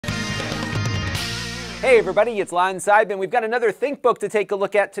Hey everybody, it's Lon.TV, and we've got another ThinkBook to take a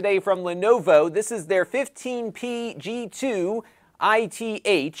look at today from Lenovo. This is their 15p G2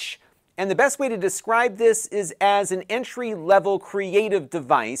 ITH, and the best way to describe this is as an entry-level creative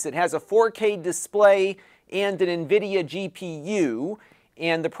device. It has a 4K display and an NVIDIA GPU,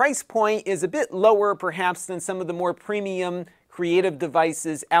 and the price point is a bit lower perhaps than some of the more premium creative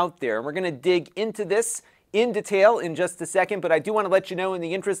devices out there. We're going to dig into this in detail in just a second, but I do want to let you know, in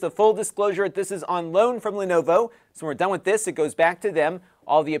the interest of full disclosure, that this is on loan from Lenovo. So when we're done with this, it goes back to them.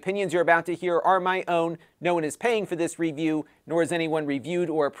 All the opinions you're about to hear are my own. No one is paying for this review, nor has anyone reviewed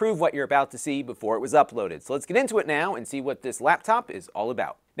or approved what you're about to see before it was uploaded. So let's get into it now and see what this laptop is all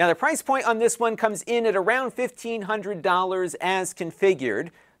about. Now, the price point on this one comes in at around $1,500 as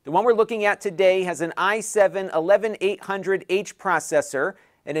configured. The one we're looking at today has an i7-11800H processor,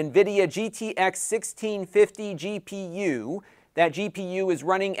 an NVIDIA GTX 1650 GPU. That GPU is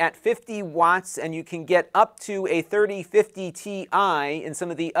running at 50 watts, and you can get up to a 3050 Ti in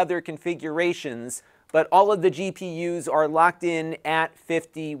some of the other configurations, but all of the GPUs are locked in at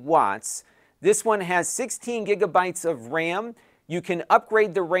 50 watts. This one has 16 gigabytes of RAM. You can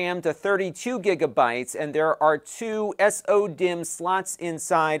upgrade the RAM to 32 gigabytes, and there are two SODIMM slots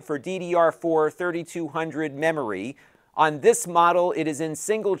inside for DDR4 3200 memory. On this model, it is in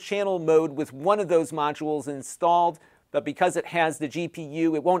single channel mode with one of those modules installed, but because it has the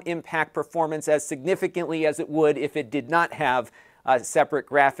GPU, it won't impact performance as significantly as it would if it did not have separate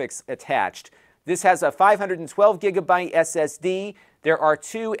graphics attached. This has a 512 gigabyte SSD. There are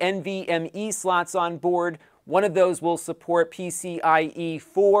two NVMe slots on board. One of those will support PCIe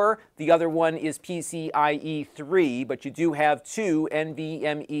 4, the other one is PCIe 3, but you do have two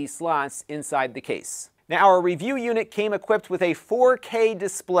NVMe slots inside the case. Now, our review unit came equipped with a 4K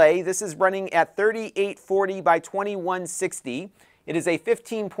display. This is running at 3840 by 2160. It is a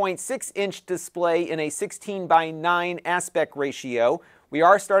 15.6-inch display in a 16 by 9 aspect ratio. We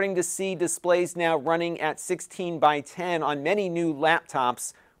are starting to see displays now running at 16 by 10 on many new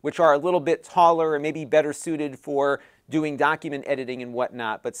laptops, which are a little bit taller and maybe better suited for doing document editing and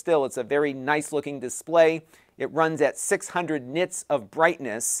whatnot. But still, it's a very nice looking display. It runs at 600 nits of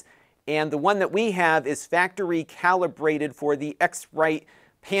brightness. And the one that we have is factory calibrated for the X-Rite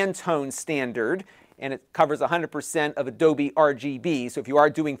Pantone standard, and it covers 100% of Adobe RGB. So if you are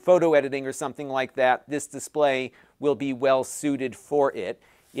doing photo editing or something like that, this display will be well suited for it.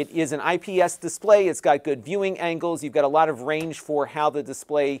 It is an IPS display. It's got good viewing angles. You've got a lot of range for how the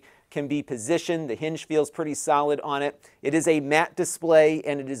display can be positioned. The hinge feels pretty solid on it. It is a matte display,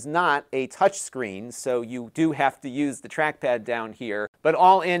 and it is not a touch screen, so you do have to use the trackpad down here. But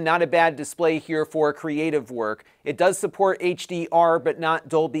all in, not a bad display here for creative work. It does support HDR, but not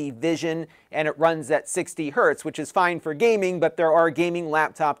Dolby Vision, and it runs at 60 Hertz, which is fine for gaming, but there are gaming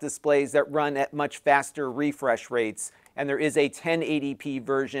laptop displays that run at much faster refresh rates, and there is a 1080p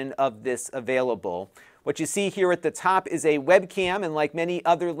version of this available. What you see here at the top is a webcam, and like many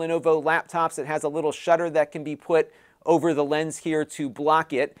other Lenovo laptops, it has a little shutter that can be put over the lens here to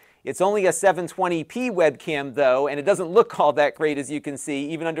block it. It's only a 720p webcam though, and it doesn't look all that great, as you can see,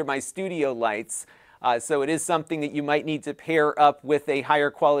 even under my studio lights. So it is something that you might need to pair up with a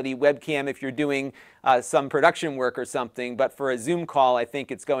higher quality webcam if you're doing some production work or something, but for a Zoom call, I think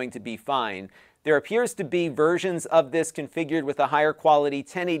it's going to be fine. There appears to be versions of this configured with a higher quality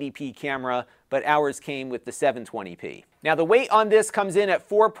 1080p camera, but ours came with the 720p. Now, the weight on this comes in at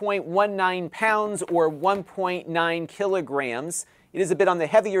 4.19 pounds or 1.9 kilograms. It is a bit on the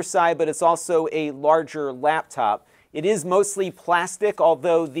heavier side, but it's also a larger laptop. It is mostly plastic,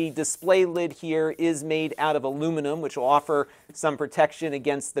 although the display lid here is made out of aluminum, which will offer some protection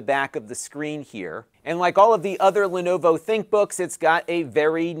against the back of the screen here. And like all of the other Lenovo ThinkBooks, it's got a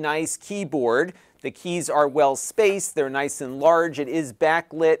very nice keyboard. The keys are well spaced, they're nice and large, it is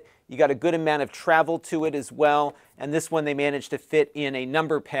backlit. You got a good amount of travel to it as well, and this one they managed to fit in a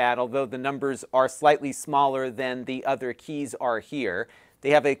number pad, although the numbers are slightly smaller than the other keys are here.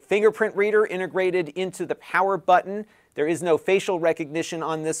 They have a fingerprint reader integrated into the power button. There is no facial recognition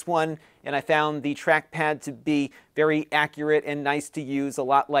on this one, and I found the trackpad to be very accurate and nice to use, a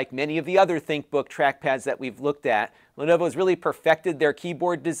lot like many of the other ThinkBook trackpads that we've looked at. Lenovo has really perfected their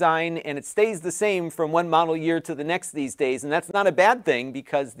keyboard design, and it stays the same from one model year to the next these days, and that's not a bad thing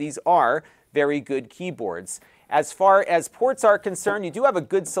because these are very good keyboards. As far as ports are concerned, you do have a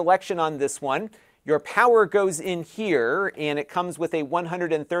good selection on this one. Your power goes in here, and it comes with a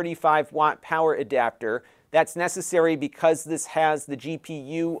 135 watt power adapter. That's necessary because this has the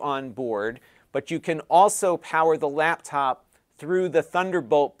GPU on board, but you can also power the laptop through the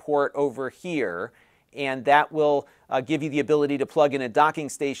Thunderbolt port over here. and that will give you the ability to plug in a docking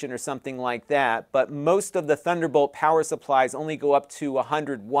station or something like that. But most of the Thunderbolt power supplies only go up to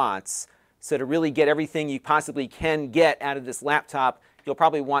 100 watts. So to really get everything you possibly can get out of this laptop, you'll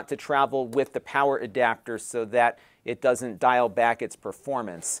probably want to travel with the power adapter so that it doesn't dial back its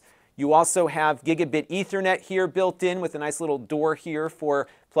performance. You also have gigabit Ethernet here built in with a nice little door here for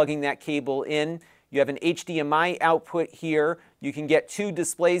plugging that cable in. You have an HDMI output here. You can get 2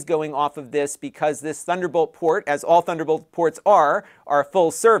 displays going off of this because this Thunderbolt port, as all Thunderbolt ports are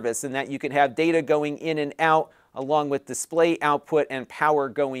full service, in that you can have data going in and out along with display output and power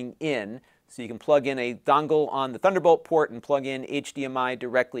going in. So you can plug in a dongle on the Thunderbolt port and plug in HDMI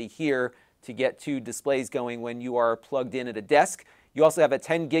directly here to get 2 displays going when you are plugged in at a desk. You also have a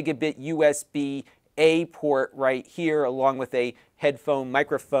 10 gigabit USB-A port right here, along with a headphone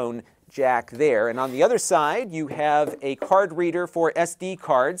microphone jack there. And on the other side, you have a card reader for SD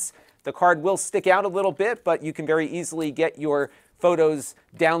cards. The card will stick out a little bit, but you can very easily get your photos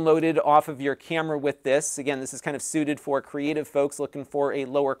downloaded off of your camera with this. Again, this is kind of suited for creative folks looking for a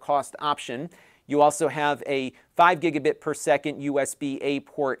lower cost option. You also have a 5 gigabit per second USB-A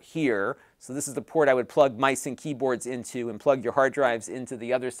port here. So this is the port I would plug mice and keyboards into and plug your hard drives into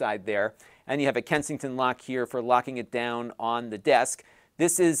the other side there. And you have a Kensington lock here for locking it down on the desk.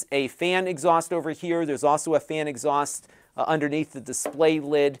 This is a fan exhaust over here. There's also a fan exhaust underneath the display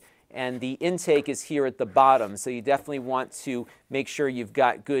lid, and the intake is here at the bottom. So you definitely want to make sure you've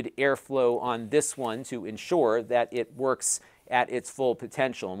got good airflow on this one to ensure that it works at its full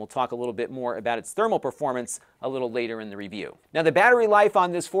potential. And we'll talk a little bit more about its thermal performance a little later in the review. Now, the battery life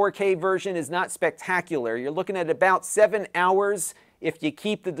on this 4K version is not spectacular. You're looking at about 7 hours if you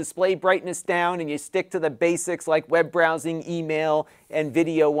keep the display brightness down and you stick to the basics like web browsing, email, and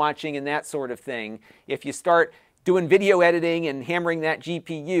video watching and that sort of thing. If you start doing video editing and hammering that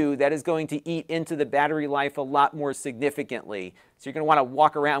GPU, that is going to eat into the battery life a lot more significantly. So you're going to want to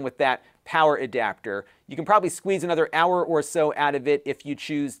walk around with that power adapter. You can probably squeeze another hour or so out of it if you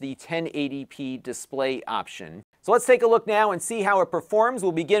choose the 1080p display option. So let's take a look now and see how it performs.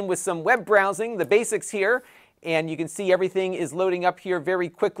 We'll begin with some web browsing, the basics here. And you can see everything is loading up here very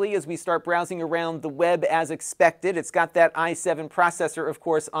quickly as we start browsing around the web as expected. It's got that i7 processor, of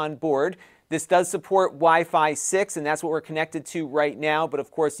course, on board. This does support Wi-Fi 6, and that's what we're connected to right now. But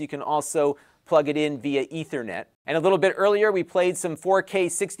of course, you can also plug it in via Ethernet. And a little bit earlier, we played some 4K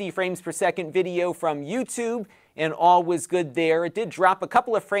 60 frames per second video from YouTube, and all was good there. It did drop a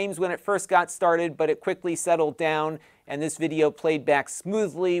couple of frames when it first got started, but it quickly settled down, and this video played back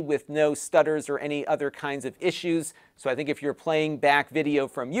smoothly with no stutters or any other kinds of issues. So I think if you're playing back video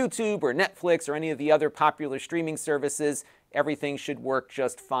from YouTube or Netflix or any of the other popular streaming services, everything should work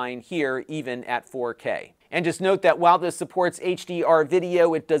just fine here, even at 4K. And just note that while this supports HDR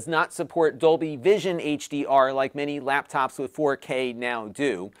video, it does not support Dolby Vision HDR like many laptops with 4K now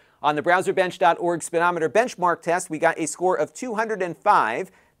do. On the browserbench.org speedometer benchmark test, we got a score of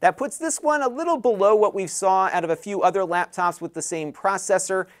 205. That puts this one a little below what we saw out of a few other laptops with the same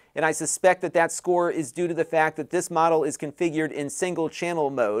processor, and I suspect that that score is due to the fact that this model is configured in single channel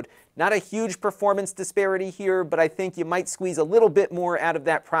mode. Not a huge performance disparity here, but I think you might squeeze a little bit more out of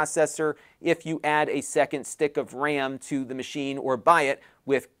that processor if you add a second stick of RAM to the machine or buy it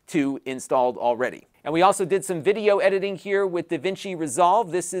with 2 installed already. And we also did some video editing here with DaVinci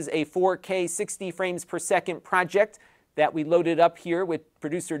Resolve. This is a 4K 60 frames per second project that we loaded up here with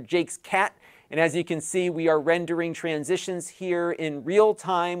producer Jake's cat. And as you can see, we are rendering transitions here in real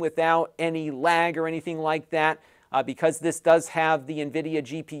time without any lag or anything like that. Because this does have the NVIDIA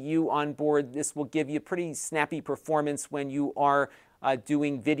GPU on board, this will give you pretty snappy performance when you are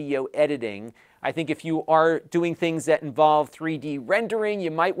doing video editing. I think if you are doing things that involve 3D rendering,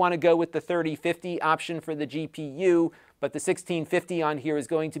 you might want to go with the 3050 option for the GPU, but the 1650 on here is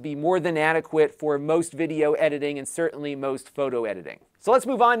going to be more than adequate for most video editing and certainly most photo editing. So let's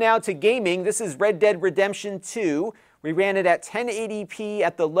move on now to gaming. This is Red Dead Redemption 2. We ran it at 1080p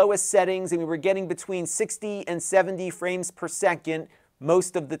at the lowest settings, and we were getting between 60 and 70 frames per second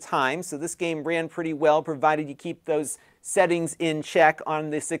most of the time. So this game ran pretty well, provided you keep those settings in check on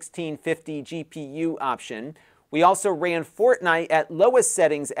the 1650 GPU option. We also ran Fortnite at lowest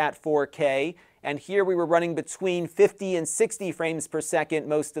settings at 4K, and here we were running between 50 and 60 frames per second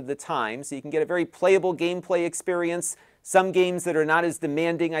most of the time. So you can get a very playable gameplay experience. Some games that are not as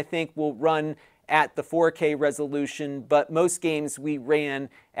demanding, I think, will run at the 4K resolution, but most games we ran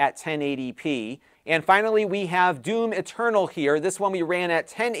at 1080p. And finally, we have Doom Eternal here. This one we ran at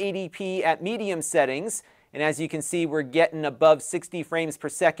 1080p at medium settings. And as you can see, we're getting above 60 frames per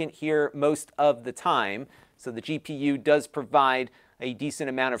second here most of the time. So the GPU does provide a decent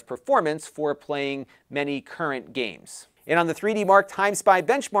amount of performance for playing many current games. And on the 3D Mark TimeSpy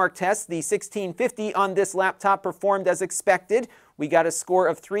benchmark test, the 1650 on this laptop performed as expected. We got a score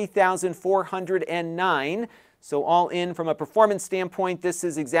of 3,409. So all in, from a performance standpoint, this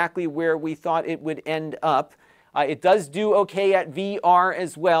is exactly where we thought it would end up. It does do okay at VR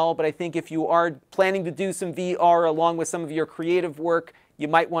as well, but I think if you are planning to do some VR along with some of your creative work, you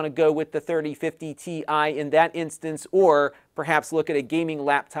might want to go with the 3050 Ti in that instance, or perhaps look at a gaming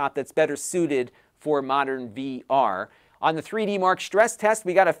laptop that's better suited for modern VR. On the 3D Mark stress test,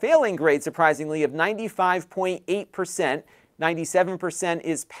 we got a failing grade, surprisingly, of 95.8%. 97%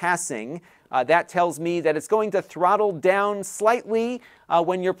 is passing. That tells me that it's going to throttle down slightly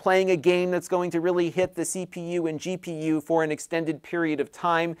when you're playing a game that's going to really hit the CPU and GPU for an extended period of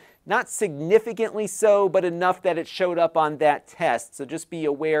time. Not significantly so, but enough that it showed up on that test, so just be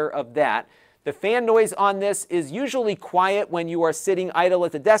aware of that. The fan noise on this is usually quiet when you are sitting idle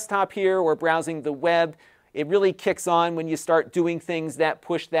at the desktop here or browsing the web. It really kicks on when you start doing things that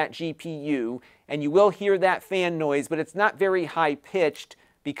push that GPU, and you will hear that fan noise, but it's not very high-pitched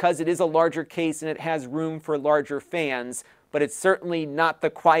because it is a larger case and it has room for larger fans, but it's certainly not the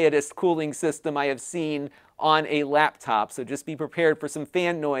quietest cooling system I have seen on a laptop, so just be prepared for some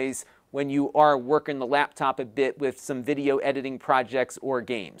fan noise when you are working the laptop a bit with some video editing projects or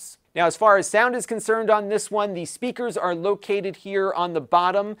games. Now, as far as sound is concerned on this one, the speakers are located here on the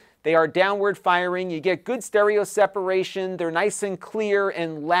bottom. They are downward firing. You get good stereo separation. They're nice and clear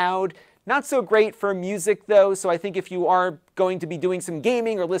and loud. Not so great for music though, so I think if you are going to be doing some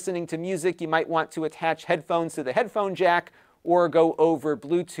gaming or listening to music, you might want to attach headphones to the headphone jack or go over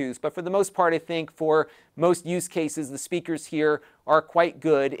Bluetooth. But for the most part, I think for most use cases, the speakers here are quite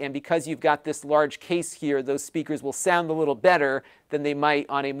good. And because you've got this large case here, those speakers will sound a little better than they might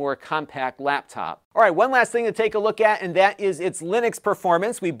on a more compact laptop. All right, one last thing to take a look at, and that is its Linux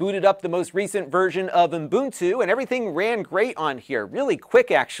performance. We booted up the most recent version of Ubuntu, and everything ran great on here. Really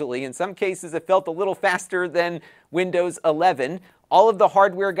quick, actually. In some cases, it felt a little faster than Windows 11. All of the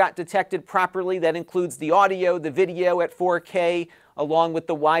hardware got detected properly. That includes the audio, the video at 4K, along with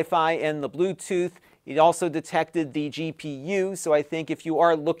the Wi-Fi and the Bluetooth. It also detected the GPU, so I think if you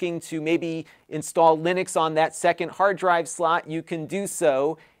are looking to maybe install Linux on that second hard drive slot, you can do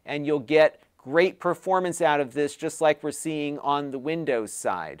so, and you'll get great performance out of this, just like we're seeing on the Windows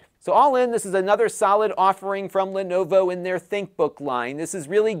side. So all in, this is another solid offering from Lenovo in their ThinkBook line. This is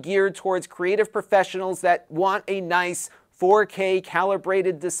really geared towards creative professionals that want a nice 4K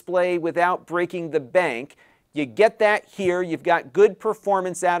calibrated display without breaking the bank. You get that here. You've got good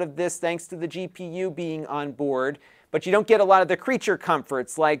performance out of this thanks to the GPU being on board, but you don't get a lot of the creature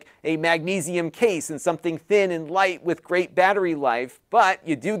comforts like a magnesium case and something thin and light with great battery life, but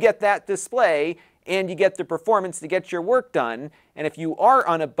you do get that display and you get the performance to get your work done. And if you are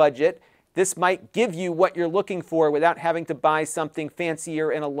on a budget, this might give you what you're looking for without having to buy something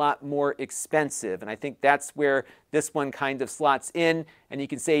fancier and a lot more expensive. And I think that's where this one kind of slots in, and you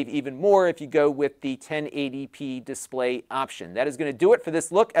can save even more if you go with the 1080p display option. That is going to do it for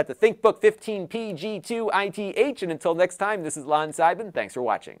this look at the ThinkBook 15p G2 ITH, and until next time, this is Lon.TV. Thanks for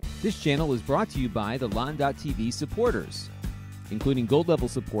watching. This channel is brought to you by the Lon.TV supporters, including gold level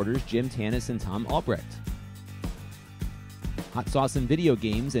supporters Jim Tanis and Tom Albrecht, Hot Sauce and Video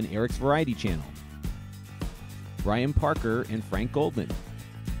Games and Eric's Variety Channel, Brian Parker and Frank Goldman,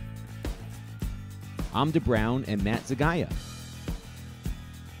 Amda Brown and Matt Zagaya,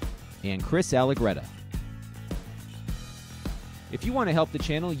 and Chris Allegretta. If you want to help the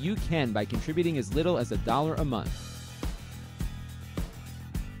channel, you can by contributing as little as $1 a month.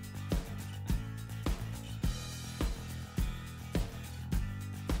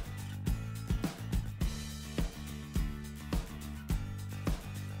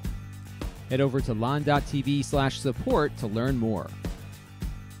 Head over to lon.tv/support to learn more.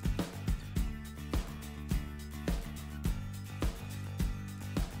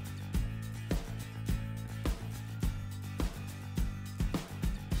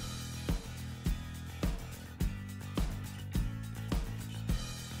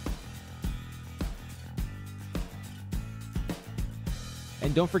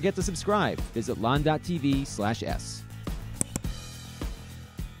 And don't forget to subscribe. Visit lon.tv/s.